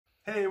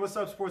Hey, what's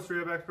up, sports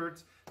rehab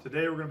experts?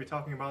 Today we're going to be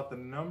talking about the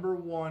number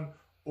one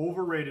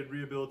overrated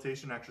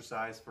rehabilitation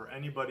exercise for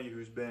anybody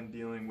who's been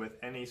dealing with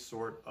any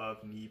sort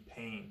of knee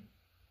pain.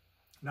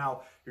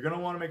 Now, you're going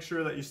to want to make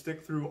sure that you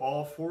stick through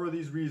all four of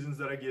these reasons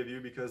that I give you,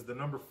 because the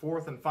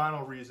fourth and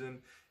final reason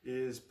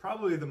is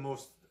probably the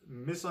most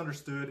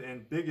misunderstood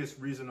and biggest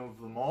reason of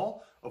them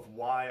all of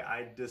why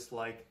I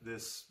dislike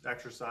this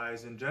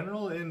exercise in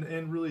general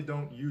and really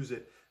don't use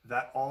it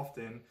that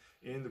often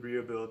in the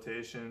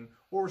rehabilitation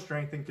or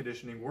strength and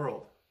conditioning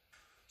world.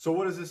 So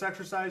what is this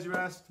exercise, you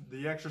ask?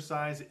 The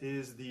exercise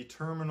is the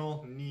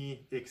terminal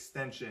knee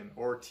extension,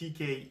 or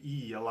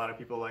TKE, a lot of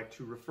people like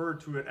to refer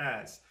to it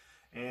as.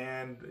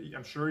 And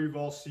I'm sure you've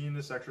all seen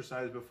this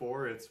exercise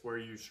before. It's where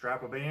you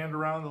strap a band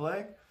around the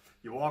leg,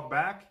 you walk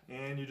back,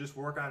 and you just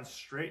work on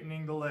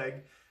straightening the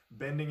leg,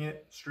 bending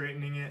it,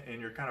 straightening it,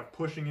 and you're kind of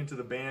pushing into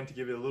the band to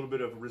give it a little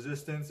bit of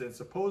resistance, and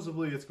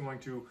supposedly it's going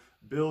to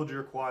build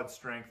your quad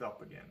strength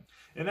up again.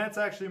 And that's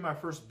actually my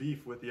first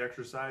beef with the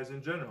exercise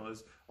in general,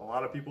 is a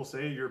lot of people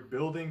say you're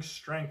building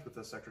strength with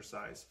this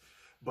exercise.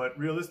 But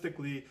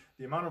realistically,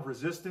 the amount of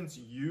resistance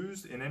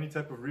used in any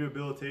type of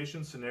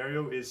rehabilitation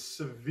scenario is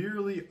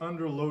severely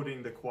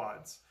underloading the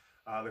quads.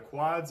 The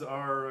quads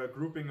are a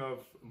grouping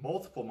of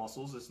multiple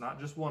muscles. It's not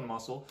just one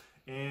muscle,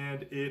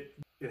 and it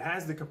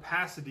has the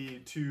capacity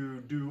to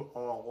do a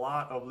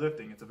lot of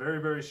lifting. It's a very,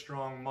 very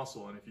strong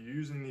muscle, and if you're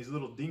using these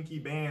little dinky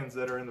bands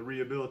that are in the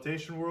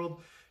rehabilitation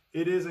world,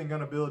 it isn't going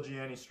to build you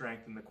any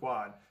strength in the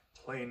quad.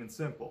 Plain and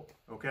simple,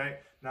 okay?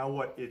 Now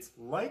what it's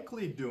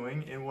likely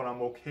doing, and what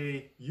I'm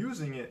okay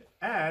using it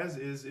as,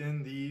 is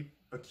in the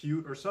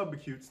acute or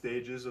subacute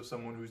stages of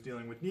someone who's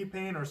dealing with knee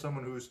pain or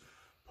someone who's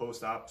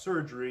post-op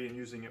surgery, and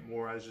using it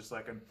more as just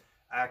like an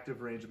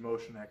active range of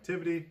motion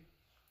activity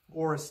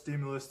or a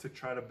stimulus to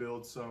try to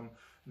build some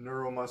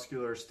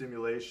neuromuscular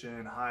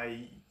stimulation,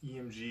 high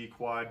EMG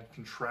quad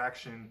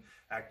contraction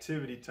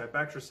activity type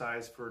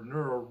exercise for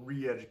neuro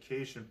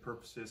re-education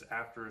purposes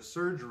after a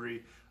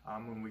surgery,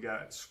 when we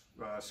got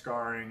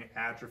scarring,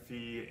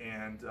 atrophy,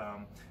 and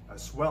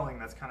swelling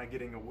that's kind of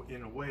getting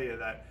in the way of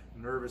that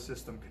nervous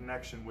system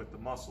connection with the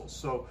muscles.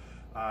 So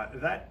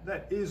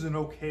that is an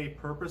okay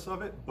purpose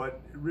of it,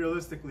 but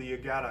realistically you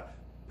gotta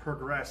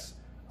progress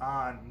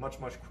on much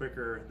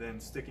quicker than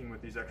sticking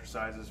with these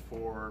exercises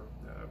for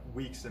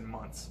weeks and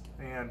months.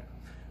 And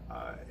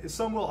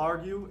some will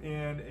argue,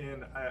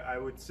 and I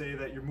would say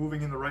that you're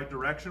moving in the right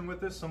direction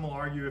with this. Some will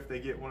argue if they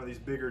get one of these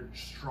bigger,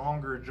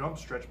 stronger jump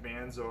stretch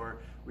bands, or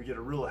we get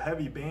a real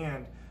heavy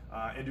band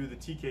and do the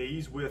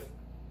TKEs with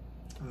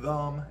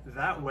them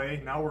that way,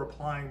 now we're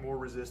applying more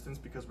resistance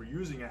because we're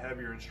using a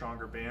heavier and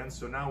stronger band.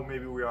 So now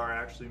maybe we are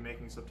actually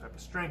making some type of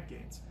strength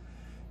gains.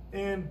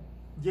 And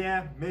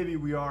yeah, maybe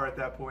we are at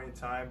that point in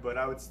time, but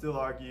I would still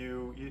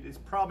argue it's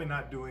probably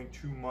not doing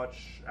too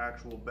much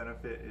actual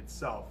benefit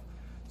itself.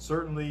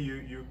 Certainly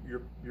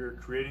you're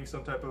creating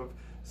some type of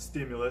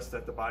stimulus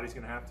that the body's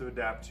going to have to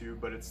adapt to,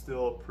 but it's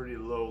still a pretty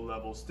low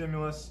level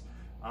stimulus.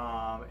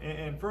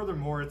 And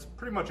furthermore, it's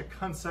pretty much a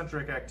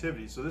concentric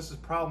activity. So this is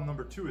problem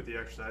number 2 with the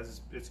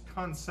exercise. It's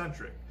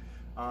concentric.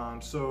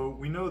 So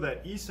we know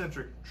that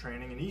eccentric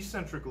training and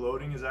eccentric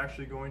loading is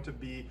actually going to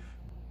be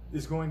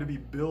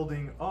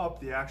building up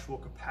the actual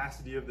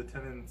capacity of the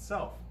tendon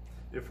itself.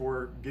 If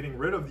we're getting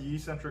rid of the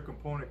eccentric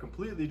component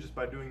completely just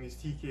by doing these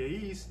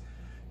TKEs,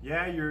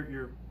 yeah,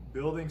 you're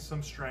building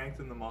some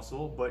strength in the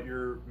muscle, but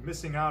you're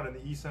missing out on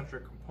the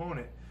eccentric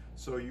component.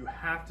 So you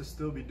have to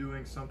still be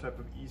doing some type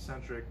of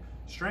eccentric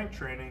strength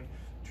training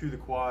to the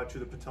quad, to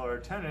the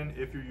patellar tendon,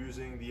 if you're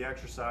using the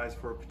exercise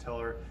for a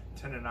patellar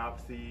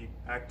tendinopathy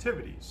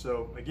activity.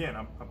 So again,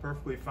 I'm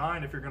perfectly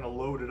fine if you're going to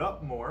load it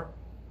up more,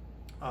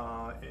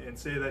 and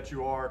say that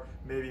you are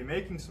maybe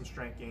making some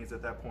strength gains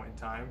at that point in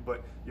time,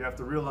 but you have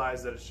to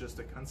realize that it's just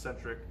a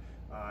concentric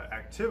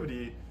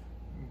activity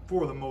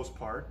for the most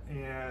part,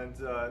 and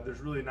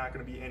there's really not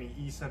going to be any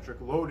eccentric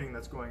loading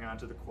that's going on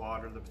to the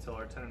quad or the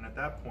patellar tendon at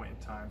that point in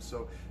time.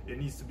 So it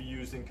needs to be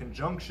used in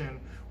conjunction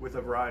with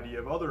a variety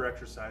of other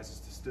exercises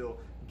to still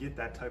get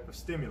that type of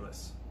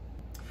stimulus.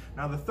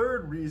 Now the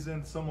third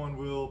reason someone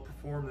will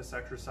perform this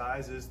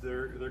exercise is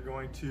they're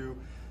going to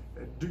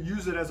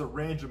use it as a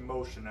range of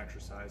motion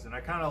exercise. And I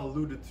kind of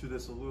alluded to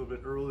this a little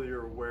bit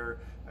earlier, where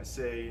I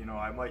say,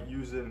 I might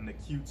use it in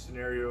acute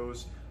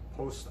scenarios,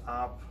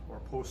 post-op or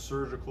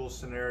post-surgical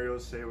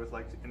scenarios, say with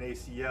like an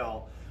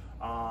ACL.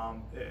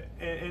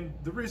 And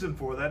the reason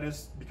for that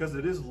is because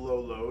it is low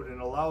load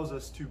and allows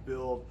us to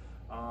build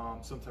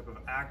some type of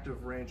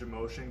active range of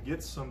motion,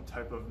 get some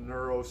type of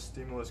neuro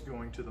stimulus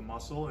going to the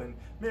muscle, and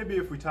maybe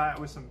if we tie it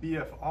with some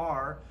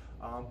BFR,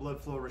 blood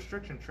flow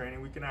restriction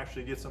training, we can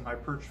actually get some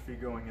hypertrophy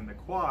going in the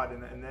quad,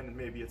 and then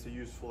maybe it's a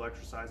useful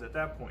exercise at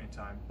that point in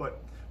time.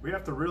 But we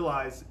have to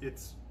realize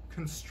it's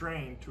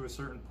constrained to a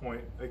certain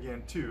point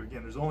again too.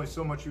 Again, there's only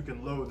so much you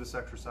can load this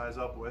exercise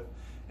up with,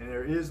 and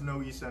there is no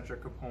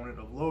eccentric component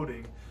of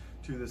loading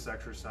to this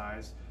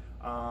exercise.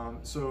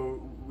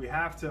 So we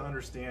have to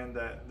understand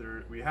that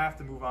we have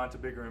to move on to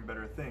bigger and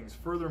better things.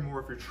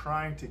 Furthermore, if you're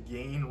trying to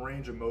gain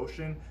range of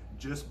motion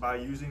just by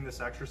using this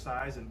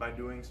exercise and by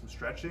doing some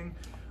stretching.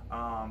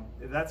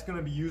 That's going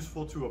to be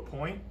useful to a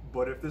point,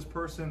 but if this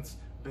person's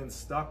been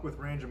stuck with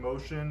range of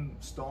motion,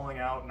 stalling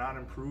out, not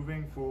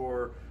improving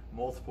for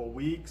multiple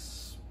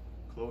weeks,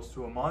 close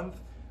to a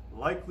month,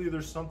 likely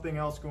there's something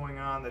else going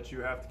on that you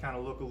have to kind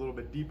of look a little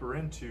bit deeper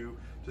into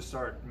to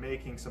start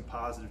making some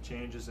positive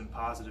changes and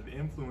positive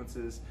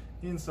influences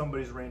in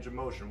somebody's range of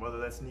motion, whether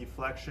that's knee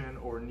flexion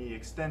or knee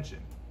extension.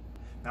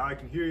 Now I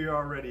can hear you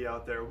already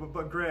out there,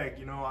 but Greg,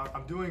 you know,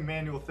 I'm doing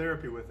manual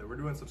therapy with it. We're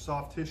doing some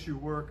soft tissue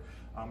work.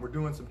 We're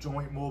doing some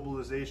joint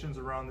mobilizations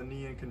around the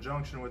knee in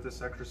conjunction with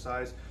this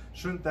exercise.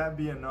 Shouldn't that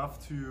be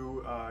enough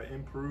to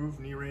improve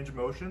knee range of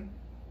motion?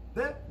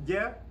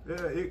 Yeah,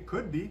 it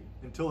could be,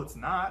 until it's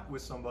not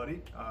with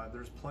somebody.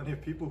 There's plenty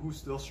of people who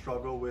still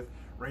struggle with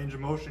range of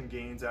motion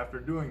gains after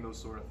doing those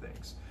sort of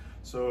things.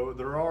 So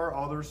there are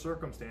other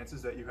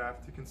circumstances that you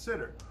have to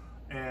consider.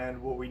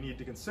 And what we need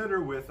to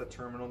consider with a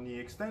terminal knee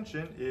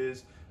extension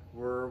is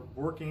we're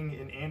working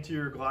in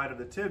anterior glide of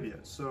the tibia.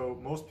 So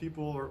most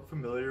people are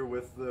familiar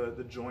with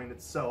the joint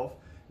itself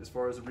as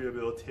far as a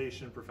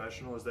rehabilitation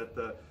professional, is that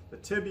the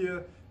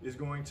tibia is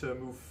going to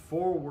move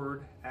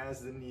forward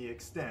as the knee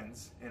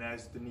extends. And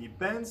as the knee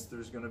bends,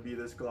 there's going to be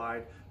this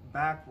glide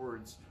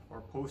backwards or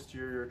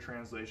posterior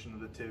translation of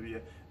the tibia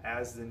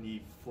as the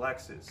knee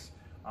flexes.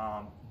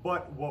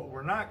 But what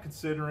we're not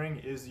considering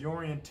is the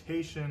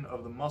orientation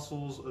of the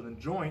muscles of the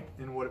joint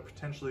and what it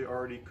potentially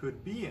already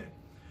could be in.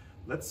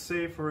 Let's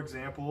say, for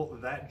example,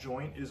 that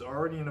joint is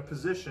already in a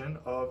position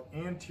of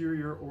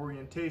anterior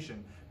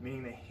orientation,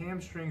 meaning the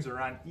hamstrings are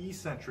on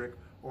eccentric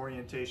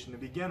orientation to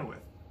begin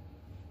with.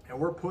 And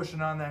we're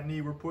pushing on that knee,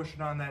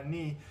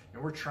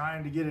 and we're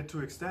trying to get it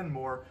to extend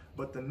more,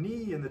 but the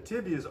knee and the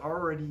tibia is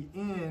already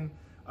in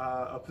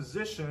a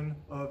position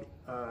of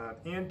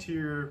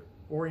anterior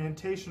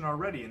orientation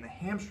already, and the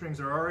hamstrings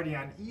are already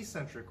on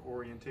eccentric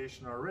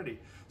orientation already.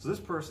 So this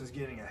person's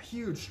getting a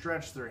huge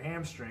stretch to their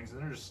hamstrings,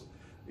 and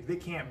they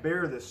can't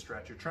bear this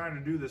stretch. You're trying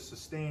to do this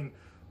sustained,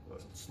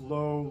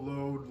 slow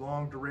load,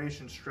 long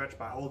duration stretch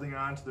by holding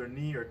on to their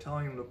knee or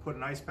telling them to put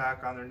an ice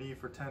pack on their knee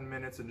for 10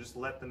 minutes and just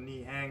let the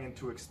knee hang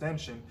into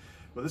extension.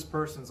 But this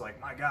person's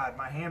like, my God,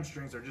 my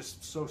hamstrings are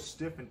just so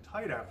stiff and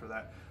tight after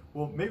that.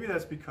 Well, maybe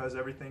that's because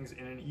everything's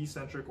in an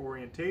eccentric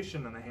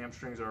orientation and the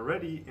hamstrings are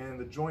already, and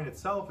the joint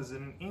itself is in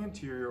an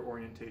anterior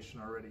orientation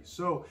already.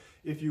 So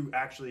if you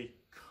actually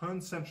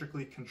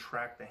concentrically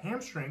contract the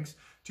hamstrings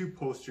to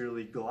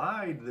posteriorly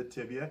glide the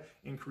tibia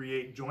and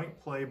create joint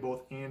play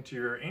both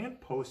anterior and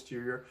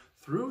posterior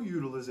through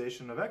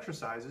utilization of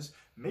exercises,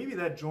 maybe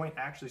that joint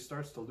actually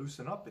starts to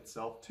loosen up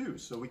itself too.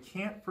 So we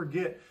can't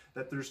forget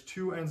that there's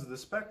two ends of the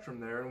spectrum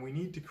there, and we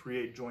need to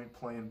create joint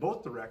play in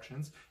both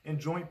directions. And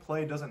joint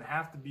play doesn't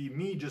have to be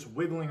me just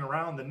wiggling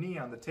around the knee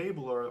on the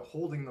table or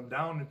holding them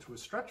down into a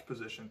stretch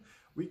position.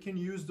 We can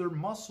use their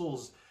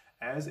muscles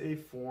as a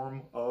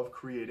form of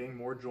creating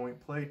more joint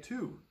play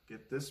too.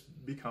 Get this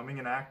becoming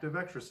an active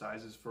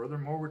exercise.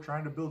 Furthermore, we're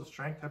trying to build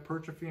strength,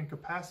 hypertrophy, and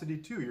capacity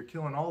too. You're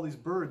killing all these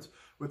birds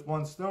with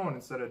one stone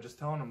instead of just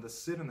telling them to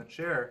sit in the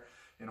chair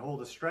and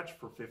hold a stretch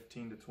for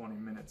 15 to 20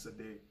 minutes a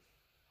day.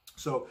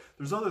 So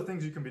there's other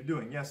things you can be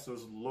doing. Yes,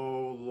 those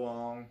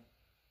low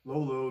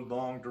load,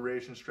 long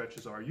duration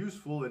stretches are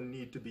useful and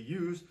need to be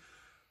used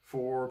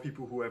for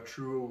people who have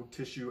true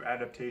tissue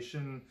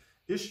adaptation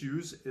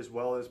issues as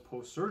well as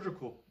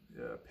post-surgical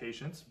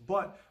patients,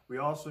 but we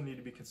also need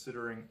to be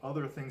considering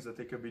other things that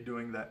they could be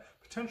doing that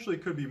potentially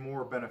could be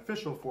more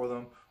beneficial for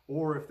them,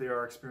 or if they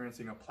are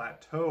experiencing a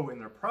plateau in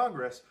their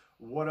progress,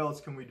 what else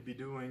can we be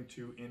doing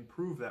to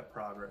improve that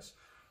progress?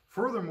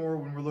 Furthermore,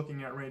 when we're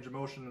looking at range of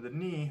motion of the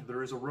knee,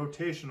 there is a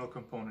rotational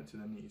component to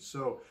the knee.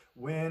 So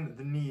when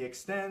the knee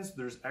extends,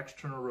 there's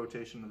external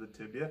rotation of the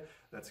tibia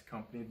that's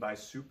accompanied by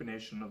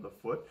supination of the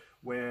foot.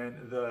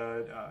 When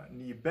the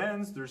knee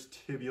bends, there's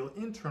tibial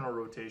internal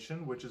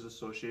rotation, which is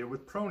associated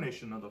with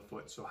pronation of the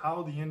foot. So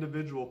how the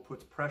individual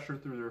puts pressure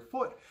through their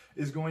foot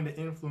is going to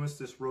influence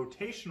this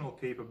rotational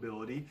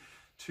capability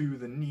to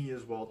the knee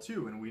as well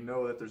too. And we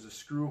know that there's a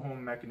screw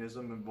home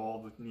mechanism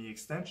involved with knee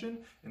extension,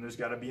 and there's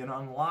got to be an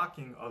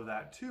unlocking of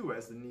that too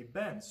as the knee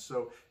bends.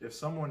 So if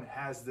someone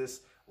has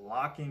this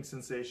locking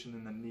sensation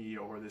in the knee,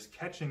 or this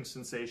catching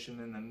sensation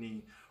in the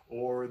knee,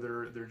 or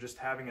they're just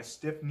having a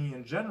stiff knee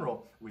in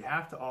general, we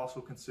have to also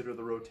consider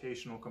the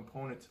rotational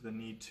component to the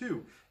knee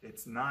too.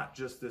 It's not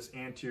just this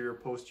anterior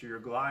posterior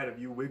glide of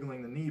you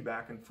wiggling the knee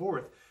back and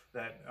forth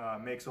that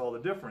makes all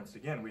the difference.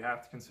 Again, we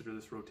have to consider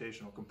this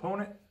rotational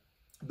component.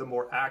 The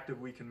more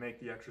active we can make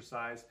the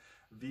exercise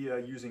via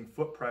using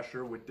foot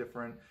pressure with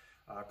different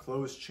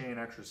closed chain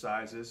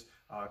exercises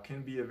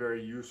can be a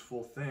very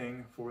useful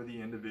thing for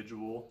the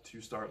individual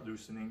to start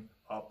loosening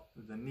up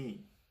the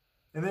knee.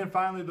 And then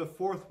finally, the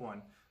fourth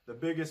one, the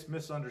biggest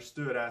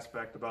misunderstood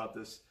aspect about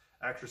this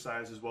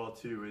exercise as well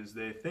too, is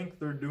they think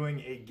they're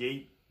doing a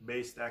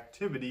gait-based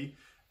activity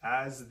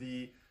as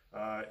the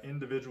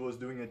individual is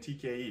doing a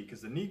TKE,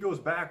 because the knee goes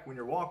back when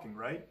you're walking,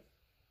 right?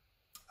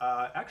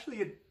 Actually,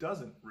 it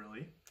doesn't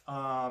really.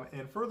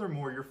 And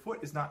furthermore, your foot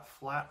is not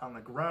flat on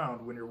the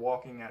ground when you're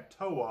walking at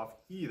toe off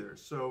either.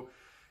 So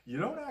you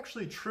don't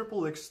actually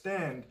triple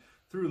extend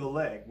through the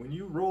leg. When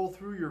you roll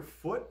through your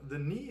foot, the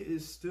knee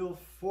is still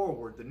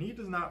forward. The knee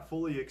does not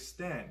fully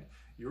extend.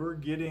 You're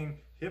getting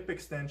hip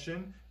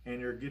extension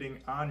and you're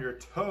getting on your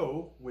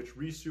toe, which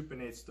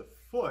resupinates the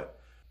foot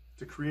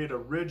to create a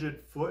rigid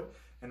foot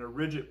and a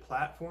rigid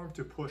platform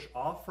to push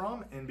off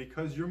from. And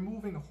because you're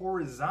moving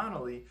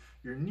horizontally,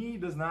 your knee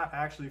does not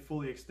actually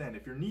fully extend.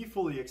 If your knee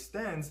fully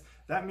extends,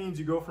 that means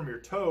you go from your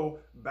toe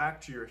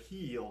back to your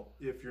heel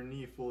if your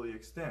knee fully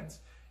extends.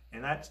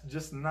 And that's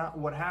just not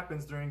what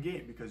happens during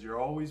gait, because you're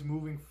always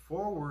moving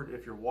forward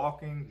if you're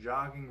walking,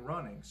 jogging,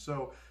 running.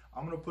 So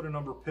I'm going to put a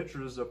number of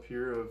pictures up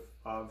here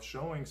of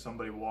showing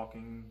somebody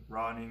walking,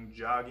 running,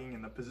 jogging,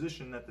 and the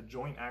position that the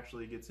joint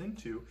actually gets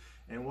into.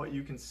 And what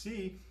you can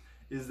see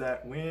is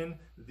that when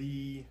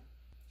the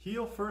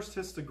heel first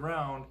hits the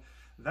ground,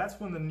 that's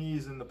when the knee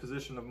is in the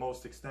position of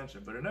most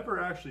extension, but it never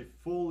actually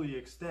fully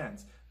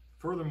extends.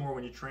 Furthermore,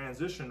 when you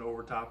transition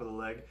over top of the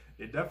leg,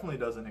 it definitely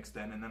doesn't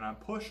extend. And then on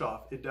push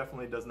off, it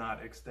definitely does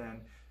not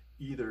extend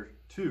either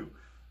too.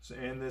 So,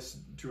 and this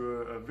to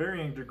a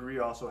varying degree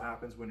also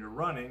happens when you're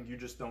running. You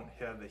just don't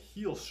have the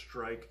heel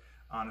strike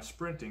on a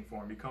sprinting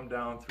form. You come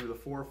down through the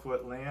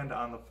forefoot, land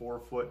on the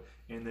forefoot,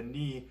 and the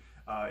knee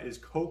is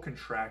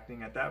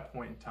co-contracting at that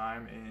point in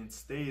time and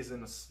stays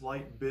in a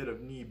slight bit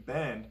of knee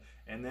bend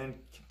and then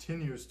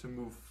continues to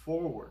move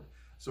forward.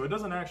 So it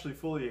doesn't actually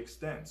fully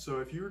extend. So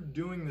if you're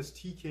doing this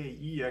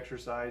TKE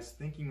exercise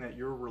thinking that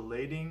you're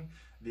relating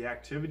the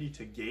activity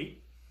to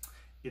gait,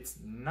 it's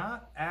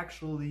not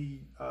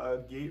actually a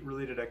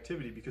gait-related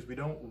activity, because we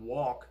don't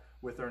walk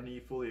with our knee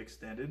fully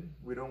extended.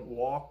 We don't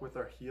walk with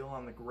our heel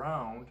on the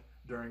ground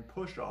during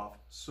push-off.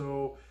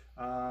 So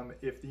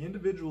if the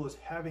individual is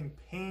having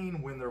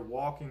pain when they're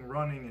walking,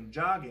 running, and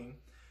jogging,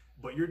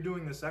 but you're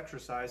doing this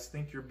exercise,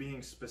 think you're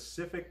being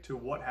specific to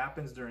what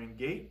happens during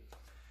gait,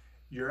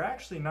 you're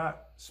actually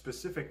not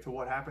specific to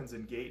what happens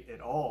in gait at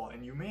all,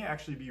 and you may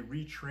actually be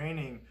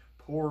retraining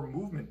poor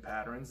movement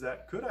patterns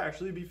that could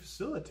actually be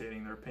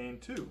facilitating their pain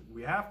too.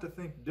 We have to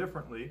think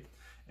differently,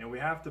 and we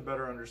have to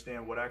better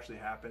understand what actually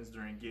happens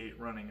during gait,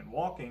 running, and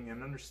walking,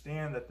 and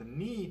understand that the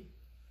knee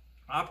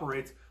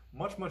operates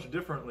much, much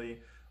differently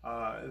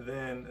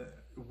than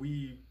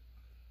we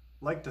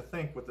like to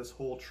think with this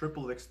whole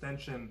triple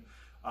extension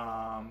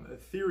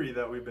theory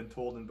that we've been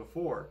told in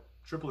before.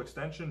 Triple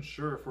extension,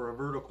 sure, for a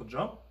vertical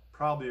jump,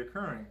 probably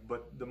occurring,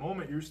 but the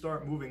moment you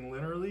start moving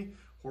linearly,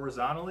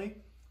 horizontally,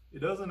 it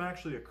doesn't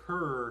actually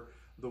occur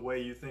the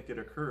way you think it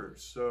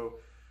occurs. So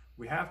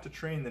we have to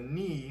train the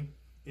knee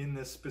in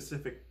this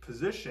specific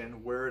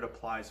position where it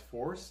applies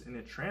force and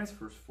it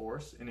transfers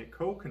force and it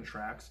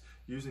co-contracts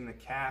using the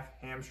calf,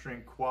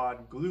 hamstring,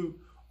 quad, glute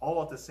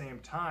all at the same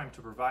time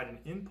to provide an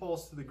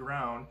impulse to the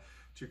ground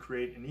to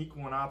create an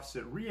equal and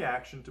opposite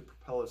reaction to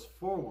propel us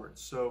forward.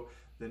 So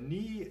the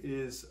knee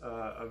is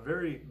a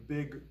very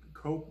big,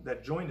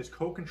 that joint is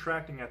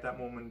co-contracting at that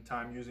moment in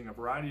time using a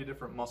variety of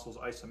different muscles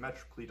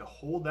isometrically to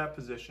hold that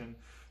position,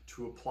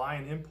 to apply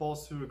an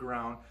impulse to the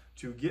ground,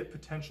 to get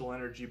potential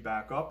energy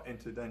back up, and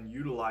to then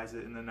utilize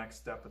it in the next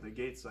step of the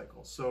gait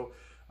cycle. So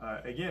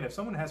again, if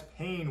someone has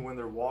pain when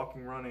they're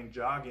walking, running,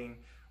 jogging,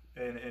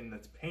 and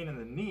it's pain in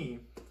the knee,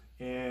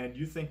 and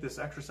you think this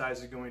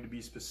exercise is going to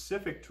be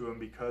specific to them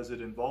because it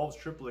involves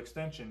triple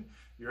extension,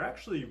 you're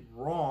actually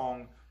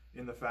wrong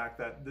in the fact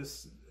that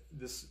this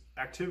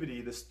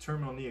activity, this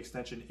terminal knee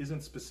extension,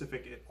 isn't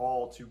specific at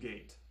all to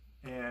gait.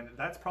 And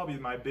that's probably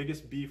my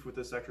biggest beef with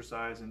this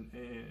exercise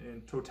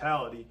in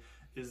totality,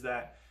 is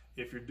that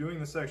if you're doing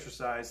this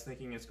exercise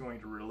thinking it's going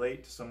to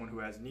relate to someone who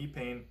has knee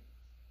pain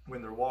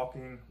when they're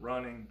walking,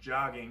 running,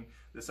 jogging,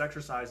 this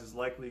exercise is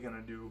likely going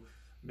to do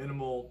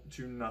minimal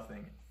to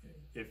nothing.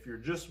 If you're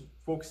just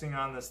focusing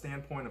on the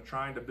standpoint of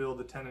trying to build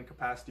the tendon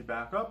capacity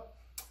back up,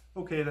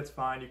 okay, that's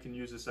fine, you can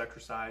use this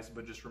exercise,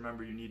 but just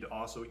remember you need to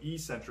also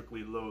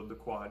eccentrically load the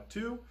quad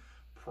too.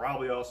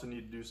 Probably also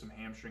need to do some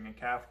hamstring and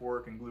calf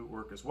work and glute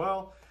work as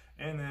well.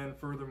 And then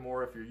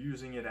furthermore, if you're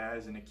using it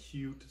as an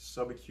acute,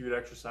 subacute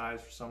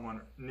exercise for someone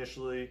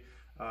initially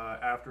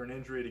after an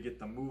injury to get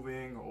them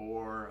moving,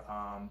 or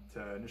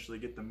to initially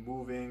get them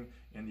moving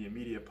in the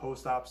immediate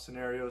post-op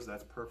scenarios,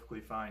 that's perfectly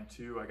fine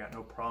too. I got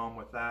no problem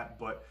with that,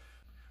 but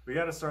we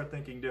got to start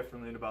thinking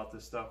differently about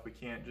this stuff. We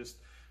can't just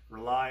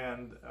rely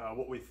on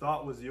what we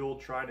thought was the old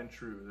tried and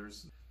true.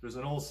 There's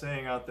an old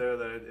saying out there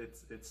that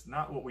it's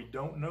not what we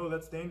don't know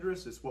that's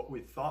dangerous, it's what we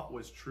thought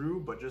was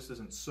true but just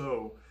isn't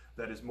so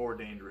that is more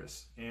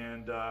dangerous.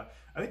 And I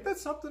think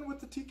that's something with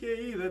the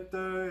TKE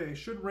that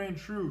should ring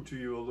true to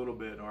you a little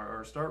bit,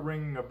 or start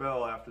ringing a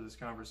bell after this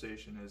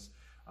conversation.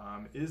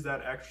 Is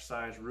that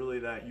exercise really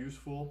that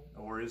useful,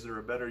 or is there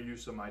a better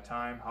use of my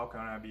time? How can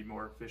I be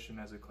more efficient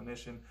as a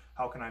clinician?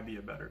 How can I be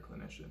a better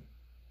clinician?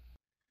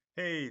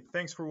 Hey,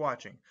 thanks for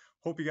watching.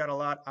 Hope you got a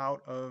lot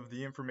out of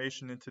the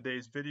information in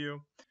today's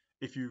video.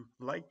 If you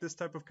like this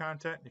type of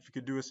content, if you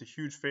could do us a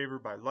huge favor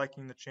by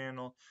liking the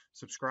channel,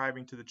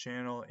 subscribing to the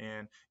channel,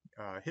 and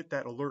hit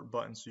that alert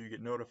button so you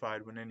get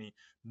notified when any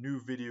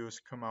new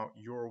videos come out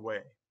your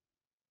way.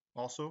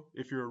 Also,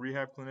 if you're a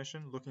rehab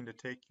clinician looking to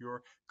take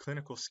your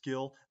clinical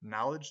skill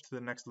knowledge to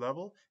the next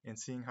level and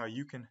seeing how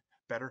you can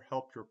better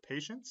help your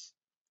patients,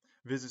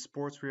 visit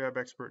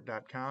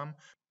sportsrehabexpert.com,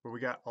 where we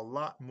got a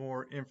lot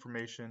more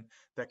information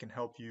that can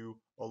help you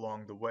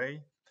along the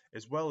way,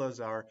 as well as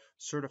our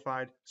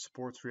certified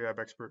sports rehab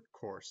expert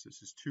course.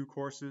 This is 2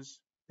 courses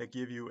that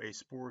give you a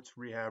sports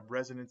rehab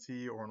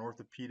residency or an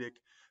orthopedic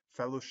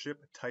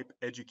fellowship type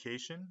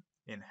education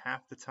in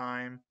half the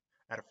time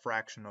at a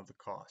fraction of the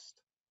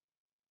cost.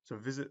 So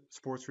visit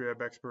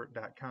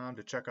sportsrehabexpert.com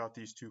to check out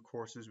these 2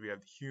 courses. We have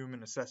the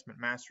Human Assessment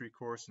Mastery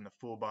course and the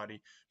Full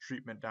Body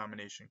Treatment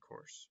Domination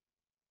course.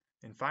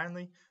 And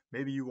finally,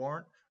 maybe you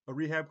aren't a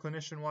rehab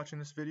clinician watching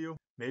this video.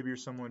 Maybe you're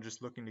someone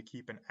just looking to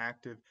keep an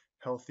active,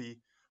 healthy,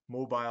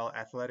 mobile,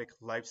 athletic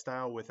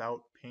lifestyle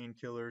without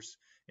painkillers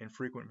and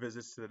frequent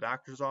visits to the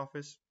doctor's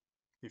office.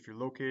 If you're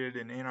located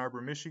in Ann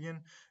Arbor,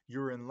 Michigan,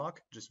 you're in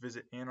luck. Just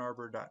visit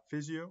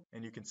annarbor.physio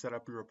and you can set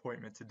up your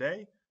appointment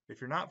today. If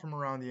you're not from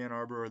around the Ann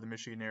Arbor or the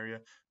Michigan area,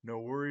 no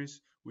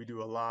worries. We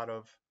do a lot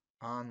of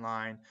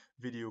online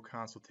video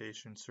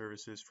consultation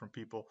services from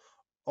people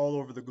all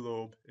over the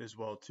globe as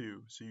well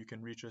too. So you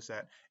can reach us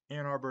at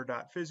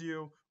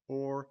annarbor.physio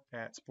or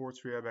at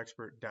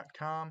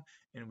sportsrehabexpert.com,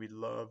 and we'd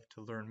love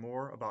to learn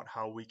more about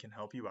how we can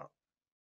help you out.